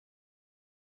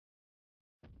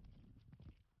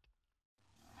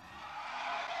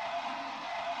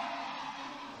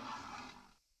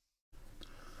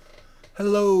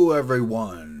Hello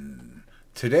everyone!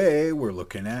 Today we're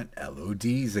looking at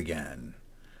LODs again.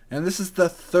 And this is the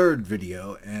third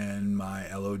video in my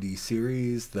LOD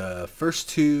series. The first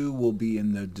two will be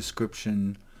in the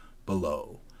description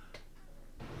below.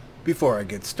 Before I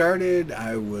get started,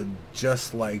 I would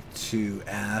just like to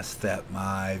ask that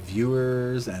my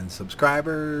viewers and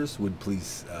subscribers would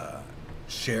please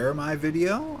share my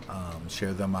video.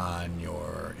 Share them in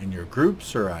your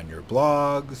groups or on your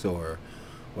blogs or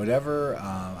whatever.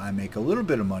 I make a little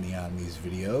bit of money on these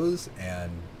videos, and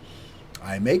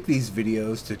I make these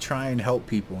videos to try and help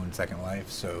people in Second Life,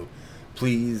 so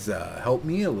please help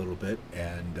me a little bit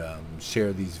and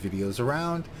share these videos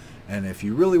around. And if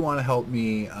you really want to help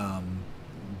me,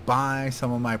 buy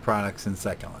some of my products in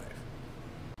Second Life.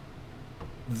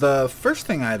 The first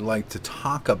thing I'd like to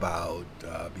talk about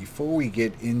before we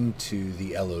get into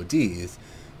the LODs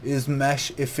is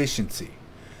mesh efficiency.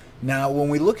 Now, when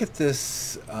we look at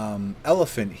this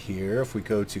elephant here, if we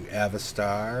go to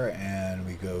Avastar and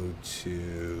we go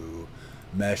to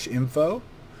Mesh Info,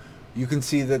 you can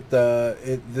see that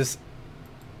this,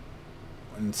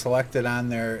 when selected on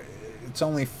there, it's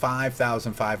only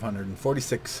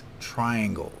 5,546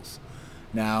 triangles.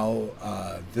 Now,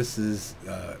 there's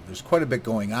quite a bit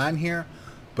going on here,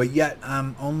 but yet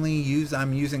I'm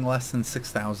using less than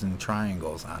 6,000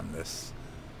 triangles on this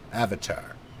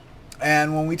avatar.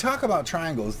 And when we talk about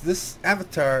triangles, this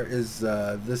avatar is,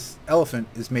 this elephant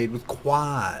is made with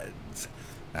quads,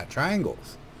 not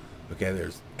triangles. Okay,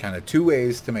 there's kind of two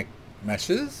ways to make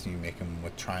meshes. You make them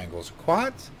with triangles or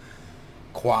quads.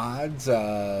 Quads,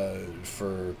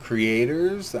 for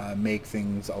creators, make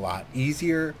things a lot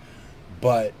easier.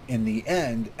 But in the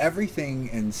end, everything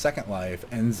in Second Life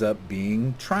ends up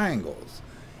being triangles.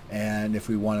 And if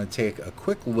we want to take a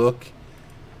quick look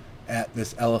at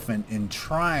this elephant in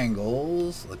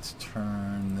triangles, let's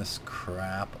turn this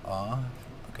crap off.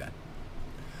 Okay,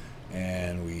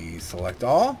 and we select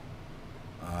all.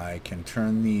 I can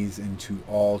turn these into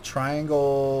all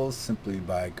triangles simply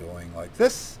by going like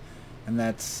this, and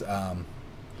that's a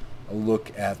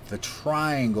look at the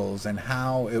triangles and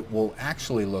how it will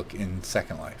actually look in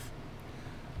Second Life.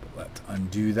 But let's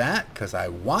undo that because I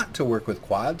want to work with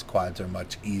quads. Quads are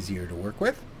much easier to work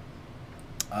with.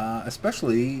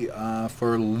 Especially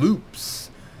for loops,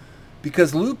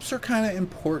 because loops are kind of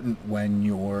important when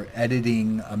you're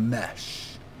editing a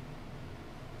mesh.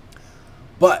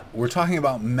 But we're talking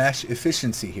about mesh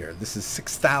efficiency here. This is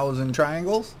 6,000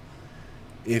 triangles.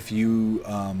 If you,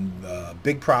 the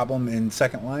big problem in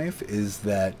Second Life is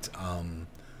that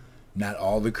not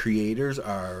all the creators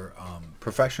are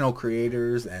professional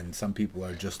creators, and some people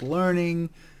are just learning,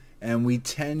 and we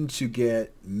tend to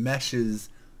get meshes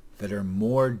that are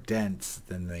more dense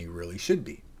than they really should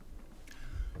be.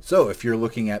 So if you're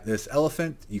looking at this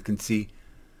elephant, you can see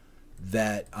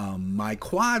that my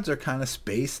quads are kind of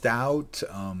spaced out.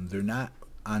 They're not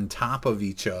on top of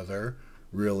each other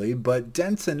really, but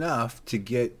dense enough to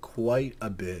get quite a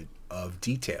bit of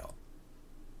detail.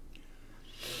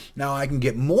 Now I can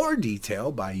get more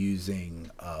detail by using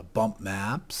bump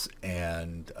maps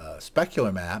and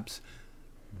specular maps,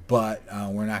 but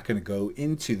we're not going to go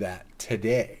into that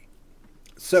today.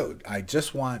 So I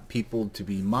just want people to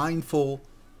be mindful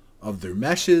of their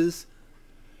meshes.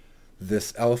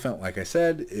 This elephant, like I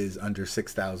said, is under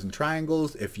 6,000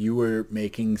 triangles. If you were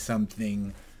making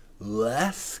something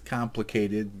less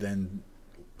complicated than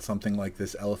something like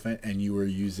this elephant and you were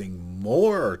using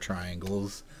more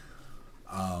triangles,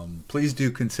 please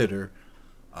do consider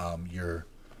your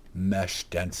mesh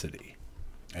density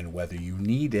and whether you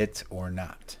need it or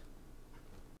not.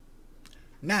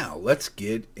 Now let's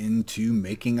get into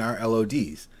making our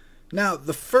LODs. Now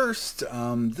the first,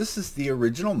 this is the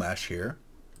original mesh here.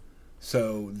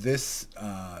 So this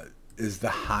is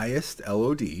the highest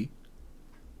LOD.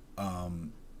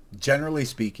 Generally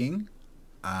speaking,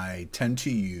 I tend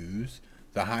to use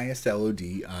the highest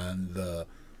LOD on the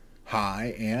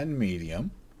high and medium.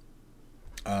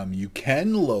 You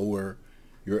can lower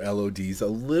your LODs a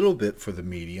little bit for the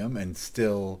medium and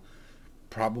still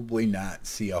probably not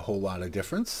see a whole lot of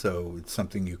difference, so it's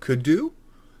something you could do.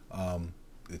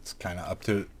 It's kind of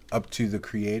up to the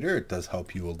creator. It does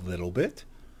help you a little bit,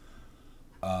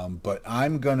 but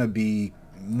I'm gonna be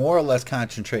more or less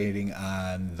concentrating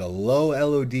on the low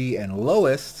LOD and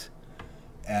lowest,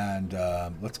 and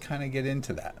let's kind of get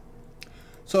into that.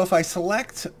 So if I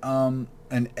select an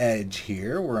edge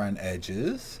here, we're on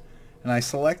edges, and I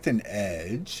select an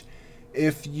edge,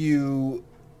 if you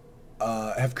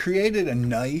have created a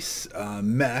nice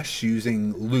mesh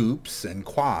using loops and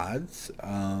quads,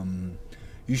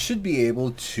 you should be able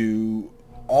to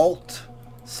alt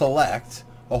select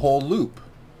a whole loop.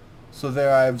 So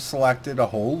there I've selected a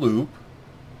whole loop,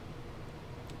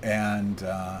 and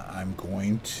I'm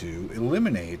going to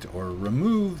eliminate or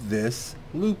remove this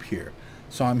loop here.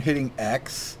 So I'm hitting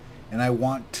X, and I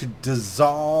want to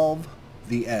dissolve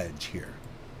the edge here.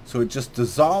 So it just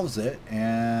dissolves it,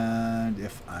 and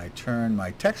if I turn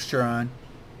my texture on,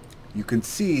 you can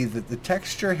see that the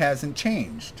texture hasn't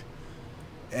changed.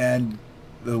 And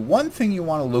the one thing you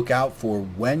want to look out for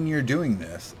when you're doing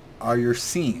this are your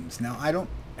seams. Now I don't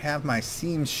have my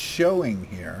seams showing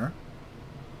here.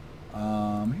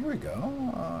 Here we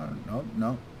go.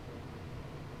 No.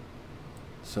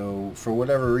 So for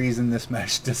whatever reason, this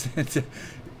mesh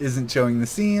isn't showing the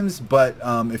seams. But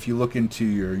if you look into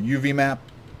your UV map,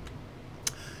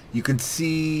 you can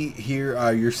see here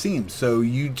are your seams. So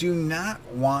you do not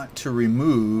want to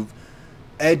remove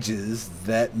edges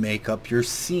that make up your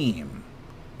seam,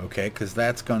 okay? Because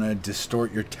that's going to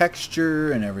distort your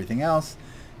texture and everything else.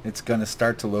 It's going to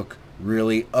start to look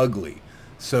really ugly.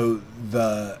 So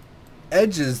the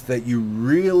edges that you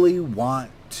really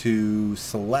want to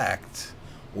select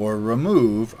or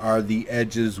remove are the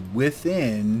edges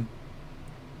within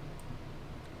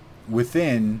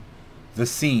the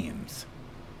seams.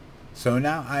 So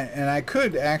now I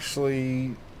could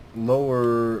actually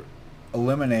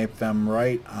eliminate them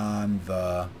right on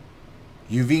the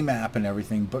UV map and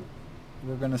everything, but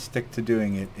we're going to stick to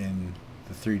doing it in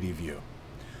the 3D view.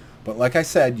 But like I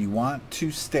said, you want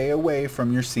to stay away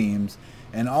from your seams,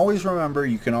 and always remember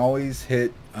you can always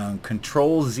hit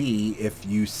Control Z if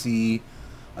you see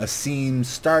a seam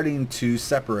starting to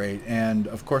separate, and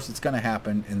of course it's going to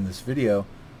happen in this video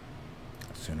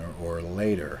sooner or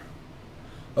later.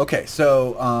 Okay,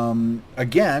 so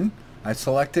again, I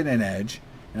selected an edge,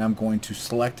 and I'm going to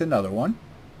select another one.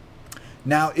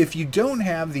 Now, if you don't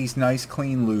have these nice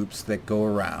clean loops that go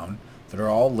around, that are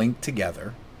all linked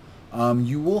together,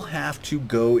 you will have to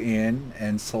go in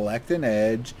and select an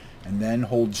edge, and then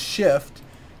hold Shift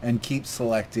and keep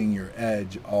selecting your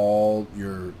edge,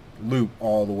 your loop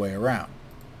all the way around.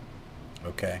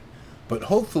 Okay, but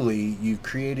hopefully you've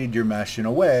created your mesh in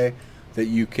a way that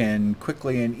you can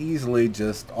quickly and easily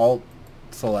just Alt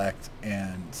select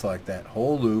and select that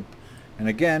whole loop, and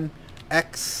again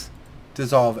X,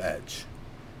 dissolve edge.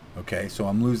 Okay, so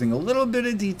I'm losing a little bit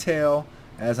of detail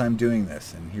as I'm doing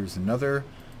this, and here's another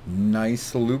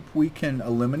nice loop we can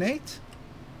eliminate.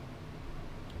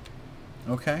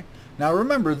 Okay, now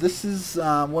remember, this is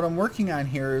what I'm working on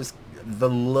here is the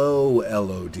low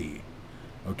LOD.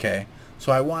 Okay,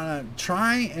 so I want to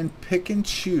try and pick and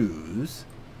choose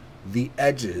the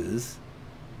edges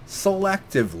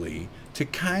selectively to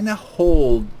kind of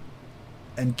hold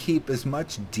and keep as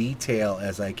much detail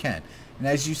as I can. And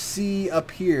as you see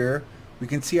up here, we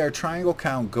can see our triangle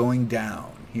count going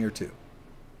down here too.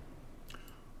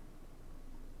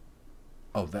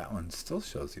 Oh, that one still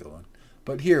shows the other one.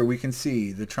 But here we can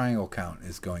see the triangle count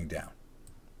is going down.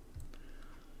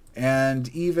 And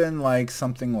even like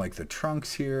something like the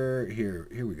trunks here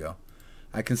we go.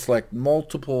 I can select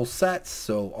multiple sets,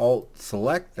 so Alt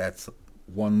select, that's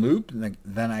one loop, and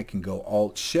then I can go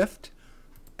Alt Shift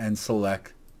and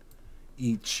select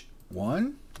each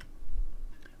one.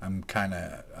 I'm kind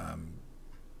of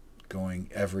going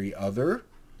every other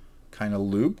kind of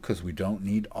loop because we don't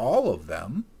need all of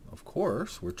them. Of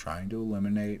course, we're trying to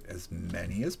eliminate as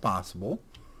many as possible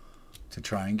to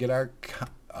try and get our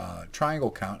triangle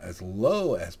count as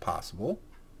low as possible.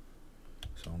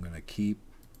 So I'm going to keep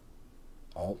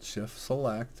Alt Shift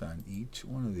select on each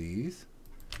one of these.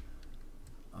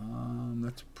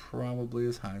 That's probably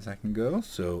as high as I can go.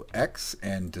 So X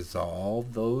and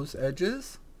dissolve those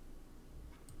edges.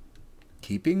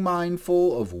 Keeping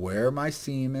mindful of where my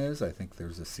seam is. I think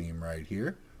there's a seam right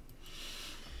here.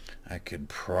 I could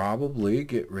probably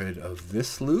get rid of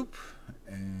this loop,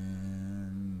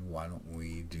 and why don't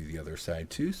we do the other side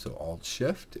too? So Alt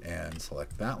Shift and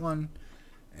select that one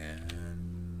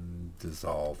and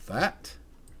dissolve that.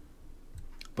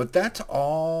 But that's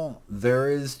all there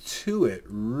is to it,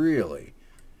 really.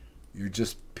 You're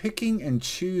just picking and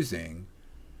choosing,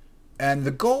 and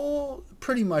the goal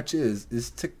pretty much is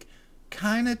to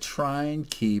kind of try and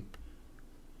keep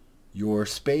your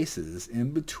spaces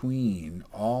in between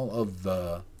all of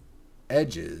the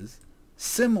edges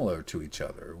similar to each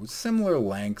other, with similar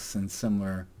lengths and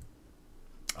similar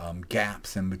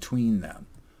gaps in between them.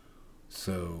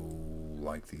 So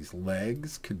like these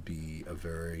legs could be a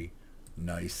very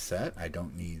nice set. I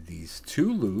don't need these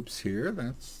two loops here.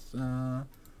 That's I'll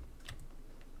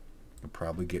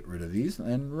probably get rid of these.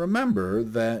 And remember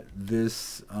that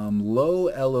this low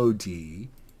LOD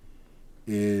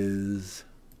is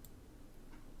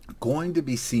going to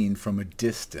be seen from a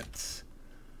distance.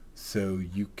 So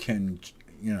you can,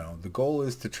 the goal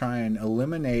is to try and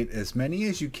eliminate as many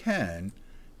as you can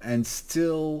and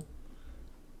still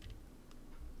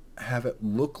have it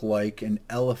look like an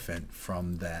elephant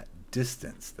from that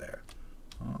distance there.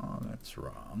 Oh, that's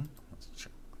wrong. Let's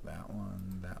check that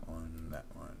one, that one, that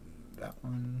one, that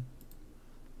one.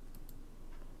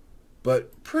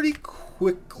 But pretty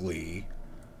quickly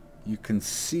you can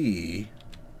see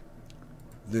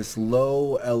this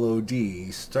low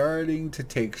LOD starting to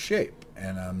take shape,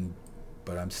 and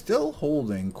but I'm still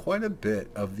holding quite a bit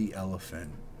of the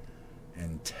elephant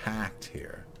intact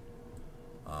here.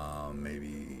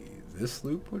 Maybe this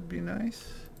loop would be nice.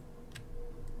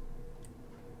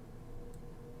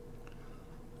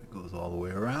 It goes all the way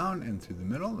around and through the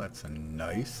middle. That's a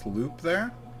nice loop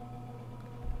there.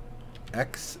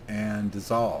 X and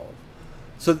dissolve.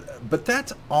 So, but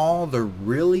that's all there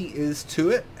really is to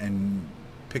it, and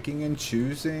picking and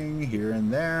choosing here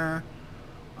and there.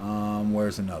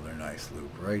 Where's another nice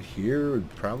loop? Right here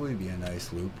would probably be a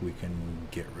nice loop we can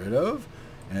get rid of.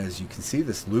 And as you can see,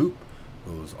 this loop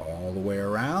goes all the way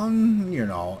around.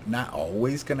 Not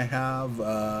always going to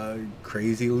have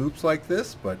crazy loops like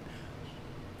this, but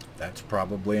that's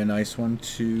probably a nice one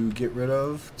to get rid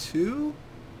of too.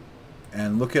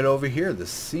 And look at over here, the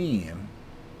seam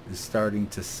is starting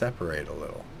to separate a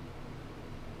little.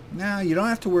 Now, you don't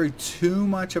have to worry too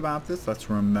much about this. Let's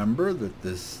remember that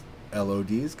this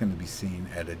LOD is going to be seen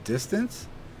at a distance.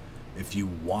 If you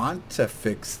want to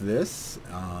fix this,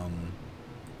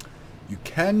 you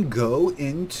can go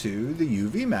into the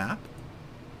UV map.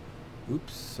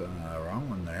 Oops, wrong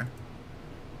one there.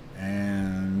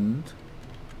 And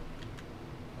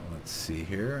let's see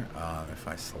here. If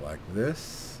I select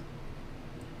this,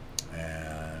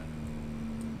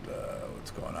 and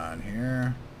what's going on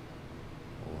here?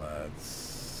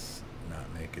 Let's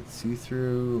not make it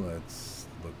see-through. Let's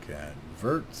look at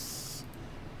verts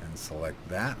and select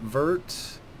that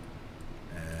vert,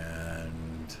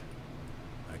 and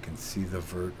I can see the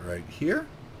vert right here,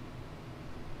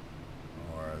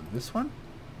 or this one.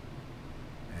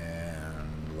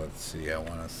 And let's see, I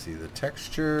want to see the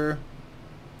texture.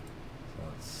 So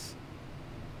let's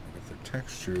look at the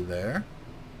texture there.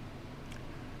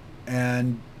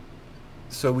 And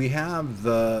so we have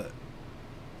the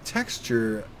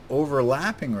texture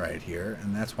overlapping right here,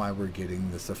 and that's why we're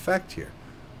getting this effect here.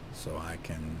 So I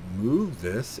can move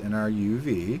this in our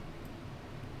UV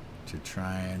to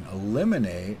try and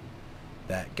eliminate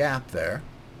that gap there.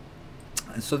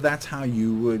 And so that's how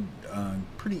you would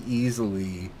pretty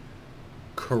easily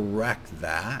correct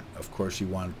that. Of course, you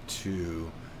want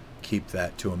to keep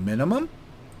that to a minimum.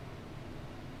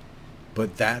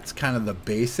 But that's kind of the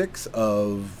basics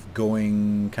of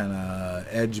going kind of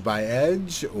edge by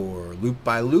edge or loop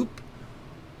by loop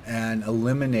and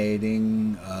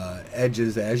eliminating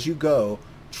edges as you go,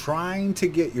 trying to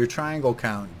get your triangle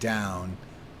count down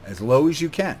as low as you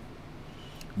can.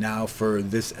 Now for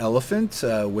this elephant,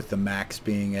 with the max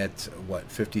being at, what,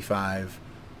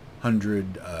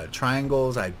 5,500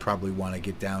 triangles, I'd probably want to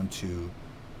get down to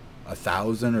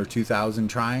 1,000 or 2,000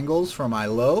 triangles for my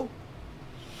low.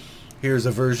 Here's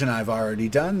a version I've already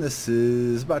done. This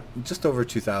is about just over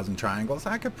 2,000 triangles.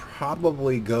 I could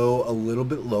probably go a little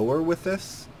bit lower with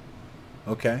this.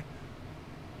 Okay.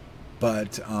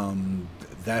 But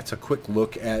that's a quick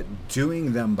look at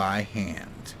doing them by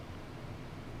hand.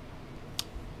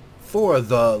 For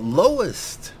the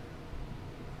lowest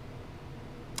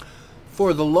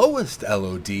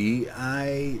LOD,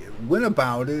 I went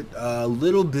about it a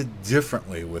little bit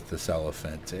differently with this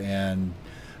elephant, and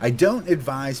I don't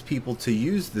advise people to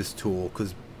use this tool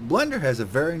because Blender has a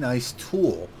very nice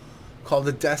tool called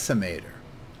a Decimator.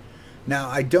 Now,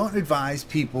 I don't advise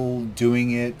people using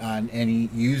it on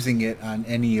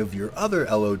any of your other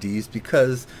LODs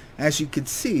because, as you could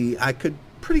see, I could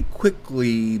pretty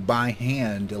quickly by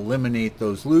hand eliminate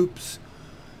those loops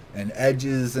and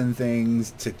edges and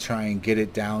things to try and get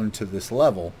it down to this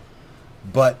level.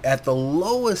 But at the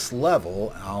lowest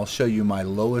level, I'll show you my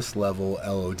lowest level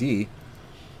LOD.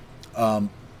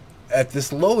 At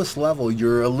this lowest level,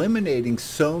 you're eliminating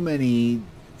so many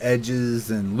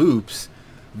edges and loops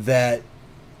that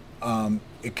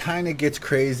it kind of gets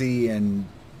crazy, and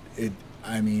the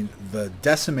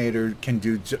Decimator can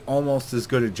do almost as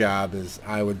good a job as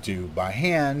I would do by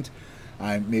hand.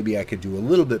 Maybe I could do a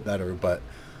little bit better, but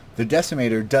the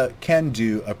Decimator can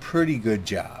do a pretty good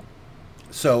job.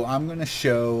 So I'm going to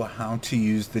show how to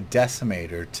use the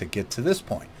Decimator to get to this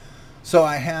point. So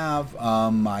I have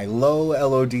my low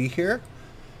LOD here,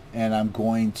 and I'm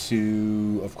going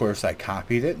to, of course, I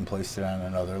copied it and placed it on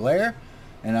another layer,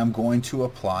 and I'm going to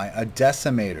apply a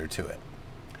Decimator to it.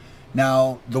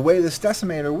 Now, the way this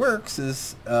decimator works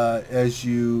is as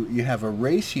you have a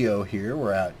ratio here.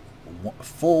 We're at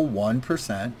full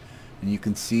 1%, and you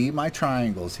can see my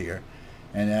triangles here.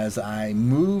 And as I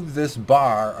move this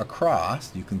bar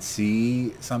across, you can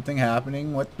see something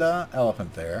happening with the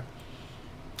elephant there.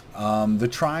 The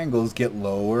triangles get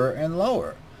lower and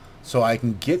lower. So I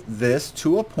can get this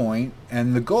to a point,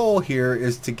 and the goal here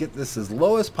is to get this as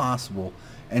low as possible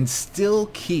and still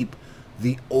keep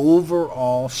the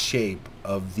overall shape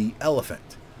of the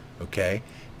elephant, okay?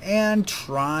 And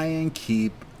try and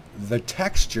keep the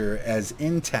texture as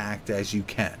intact as you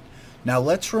can. Now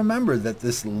let's remember that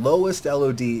this lowest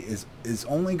LOD is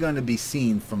only going to be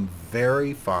seen from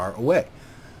very far away.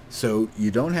 So you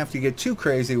don't have to get too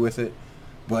crazy with it,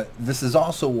 but this is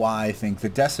also why I think the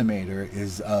Decimator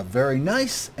is a very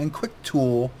nice and quick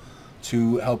tool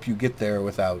to help you get there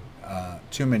without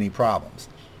too many problems.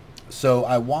 So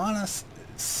I want to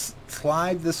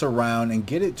slide this around and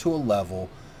get it to a level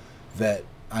that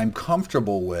I'm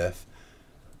comfortable with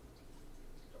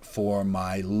for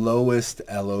my lowest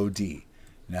LOD.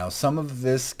 Now some of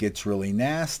this gets really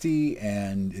nasty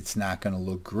and it's not going to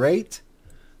look great,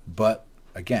 but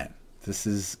again, this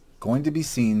is going to be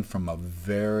seen from a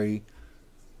very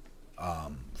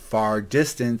far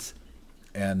distance,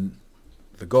 and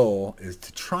the goal is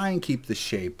to try and keep the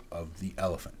shape of the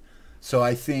elephant. So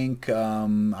I think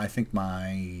the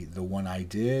one I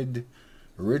did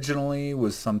originally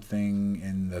was something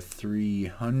in the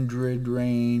 300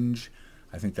 range.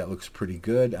 I think that looks pretty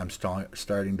good. I'm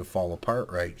starting to fall apart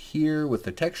right here with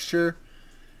the texture.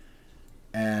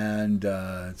 And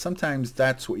sometimes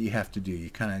that's what you have to do.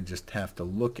 You kind of just have to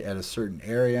look at a certain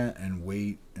area and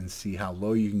wait and see how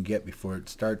low you can get before it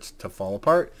starts to fall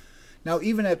apart. Now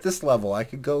even at this level, I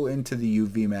could go into the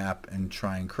UV map and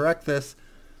try and correct this.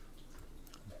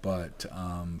 But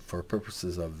for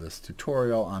purposes of this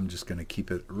tutorial, I'm just going to keep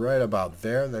it right about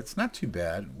there. That's not too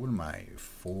bad. What am I?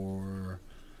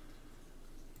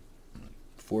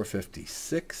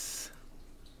 456.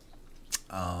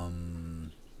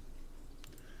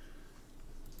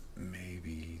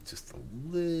 Maybe just a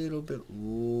little bit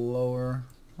lower.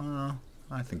 I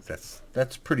think that's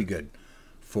pretty good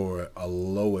for a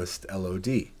lowest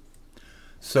LOD.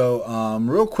 So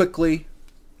real quickly,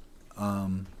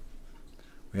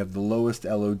 we have the lowest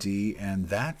LOD, and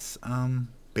that's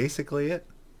basically it.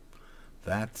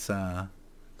 That's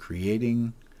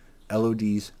creating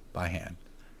LODs by hand.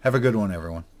 Have a good one,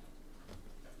 everyone.